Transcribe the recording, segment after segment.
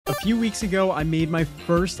A few weeks ago, I made my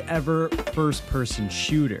first ever first-person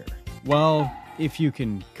shooter. Well, if you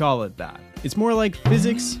can call it that. It's more like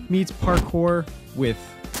physics meets parkour with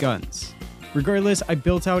guns. Regardless, I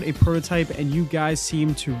built out a prototype and you guys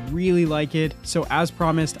seem to really like it, so as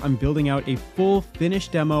promised, I'm building out a full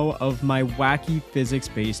finished demo of my wacky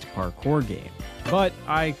physics-based parkour game. But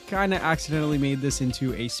I kinda accidentally made this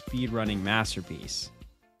into a speedrunning masterpiece.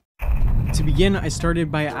 To begin, I started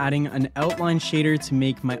by adding an outline shader to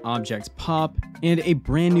make my objects pop, and a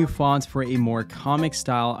brand new font for a more comic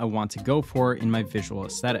style I want to go for in my visual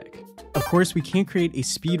aesthetic. Of course, we can't create a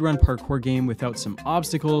speedrun parkour game without some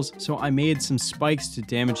obstacles, so I made some spikes to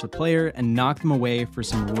damage the player and knock them away for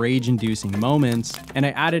some rage-inducing moments, and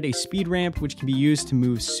I added a speed ramp which can be used to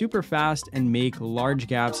move super fast and make large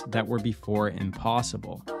gaps that were before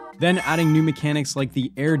impossible. Then adding new mechanics like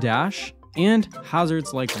the air dash, and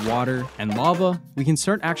hazards like water and lava, we can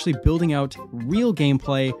start actually building out real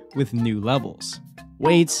gameplay with new levels.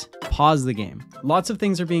 Wait, pause the game. Lots of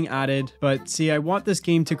things are being added, but see, I want this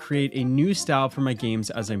game to create a new style for my games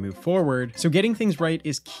as I move forward, so getting things right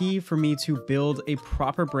is key for me to build a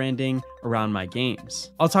proper branding around my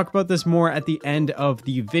games. I'll talk about this more at the end of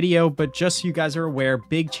the video, but just so you guys are aware,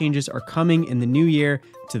 big changes are coming in the new year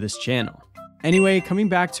to this channel. Anyway, coming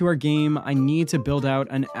back to our game, I need to build out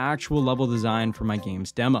an actual level design for my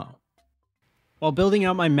game's demo. While building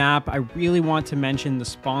out my map, I really want to mention the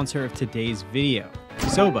sponsor of today's video,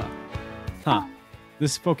 Soba.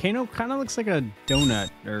 This volcano kind of looks like a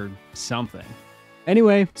donut or something.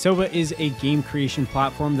 Anyway, Soba is a game creation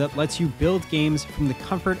platform that lets you build games from the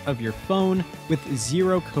comfort of your phone with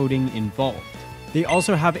zero coding involved. They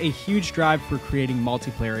also have a huge drive for creating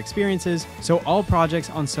multiplayer experiences, so all projects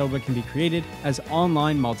on Soba can be created as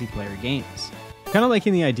online multiplayer games. Kind of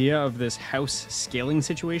liking the idea of this house scaling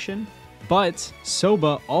situation, but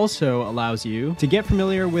Soba also allows you to get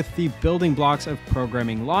familiar with the building blocks of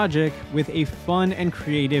programming logic with a fun and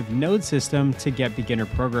creative node system to get beginner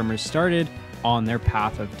programmers started on their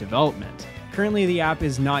path of development. Currently, the app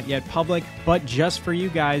is not yet public, but just for you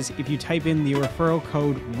guys, if you type in the referral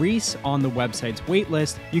code Reece on the website's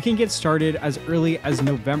waitlist, you can get started as early as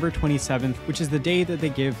November 27th, which is the day that they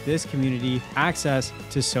give this community access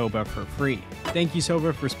to Soba for free. Thank you,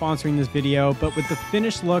 Soba, for sponsoring this video, but with the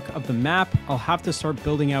finished look of the map, I'll have to start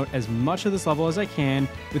building out as much of this level as I can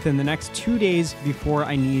within the next 2 days before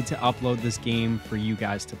I need to upload this game for you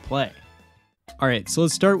guys to play. Alright, so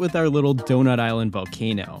let's start with our little Donut Island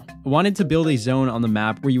volcano. I wanted to build a zone on the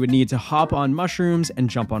map where you would need to hop on mushrooms and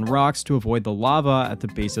jump on rocks to avoid the lava at the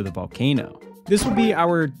base of the volcano. This would be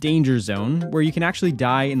our danger zone, where you can actually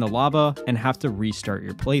die in the lava and have to restart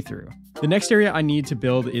your playthrough. The next area I need to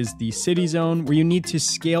build is the city zone, where you need to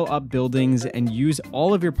scale up buildings and use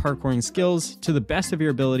all of your parkouring skills to the best of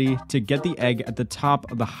your ability to get the egg at the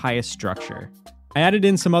top of the highest structure. I added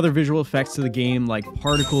in some other visual effects to the game like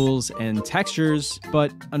particles and textures,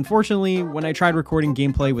 but unfortunately, when I tried recording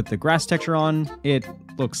gameplay with the grass texture on, it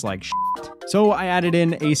looks like shit. So I added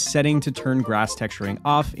in a setting to turn grass texturing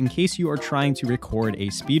off in case you are trying to record a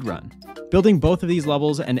speedrun. Building both of these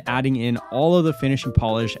levels and adding in all of the finishing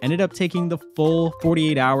polish ended up taking the full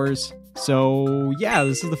 48 hours. So yeah,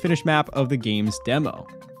 this is the finished map of the game's demo.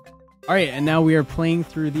 Alright, and now we are playing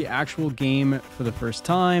through the actual game for the first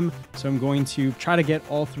time, so I'm going to try to get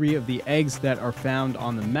all 3 of the eggs that are found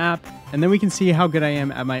on the map, and then we can see how good I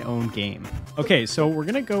am at my own game. Okay, so we're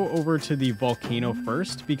gonna go over to the volcano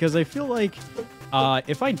first, because I feel like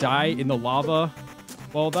if I die in the lava,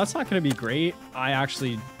 well, that's not gonna be great.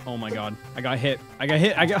 Oh my god, I got hit,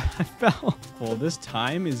 I fell. Well, this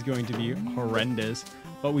time is going to be horrendous,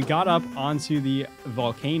 but we got up onto the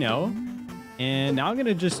volcano, and now I'm going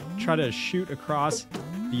to just try to shoot across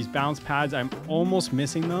these bounce pads. I'm almost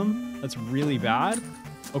missing them. That's really bad.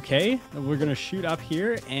 Okay, we're going to shoot up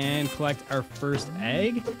here and collect our first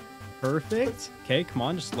egg. Perfect. Okay, come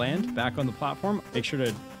on, just land back on the platform. Make sure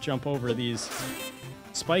to jump over these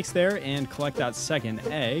spikes there and collect that second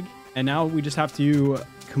egg. And now we just have to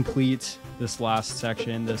complete this last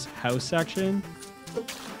section, this house section.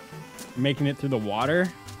 Making it through the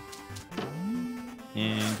water.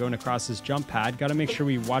 And going across this jump pad. Got to make sure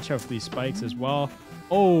we watch out for these spikes as well.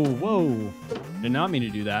 Oh, whoa. Did not mean to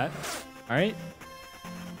do that. All right.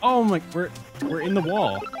 Oh my, we're in the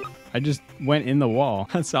wall. I just went in the wall.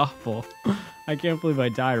 That's awful. I can't believe I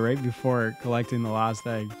died right before collecting the last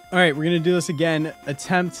egg. All right, we're going to do this again.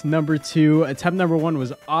 Attempt number 2. Attempt number 1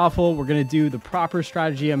 was awful. We're going to do the proper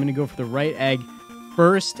strategy. I'm going to go for the right egg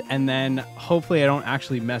first, and then hopefully I don't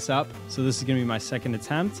actually mess up. So this is going to be my second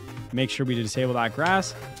attempt. Make sure we disable that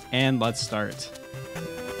grass, and let's start.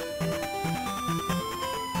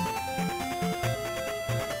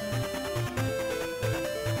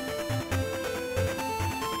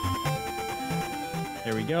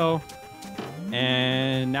 There we go.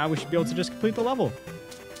 And now we should be able to just complete the level.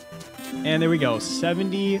 And there we go,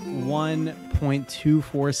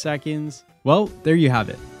 71.24 seconds. Well, there you have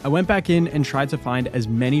it. I went back in and tried to find as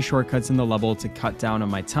many shortcuts in the level to cut down on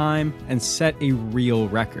my time and set a real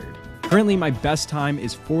record. Currently, my best time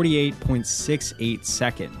is 48.68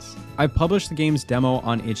 seconds. I've published the game's demo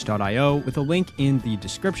on itch.io with a link in the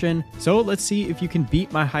description, so let's see if you can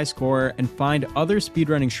beat my high score and find other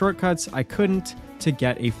speedrunning shortcuts I couldn't to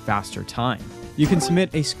get a faster time. You can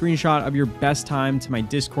submit a screenshot of your best time to my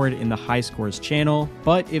Discord in the High Scores channel,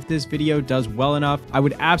 but if this video does well enough, I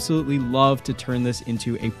would absolutely love to turn this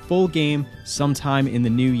into a full game sometime in the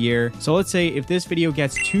new year. So let's say if this video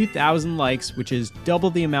gets 2,000 likes, which is double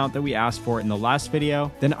the amount that we asked for in the last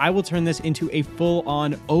video, then I will turn this into a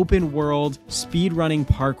full-on open world speedrunning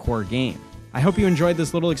parkour game. I hope you enjoyed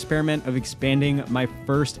this little experiment of expanding my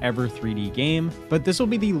first ever 3D game, but this will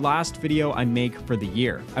be the last video I make for the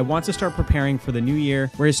year. I want to start preparing for the new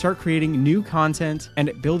year, where I start creating new content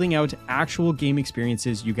and building out actual game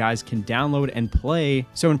experiences you guys can download and play.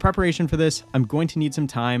 So in preparation for this, I'm going to need some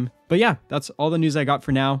time. But yeah, that's all the news I got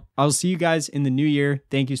for now. I'll see you guys in the new year.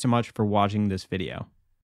 Thank you so much for watching this video.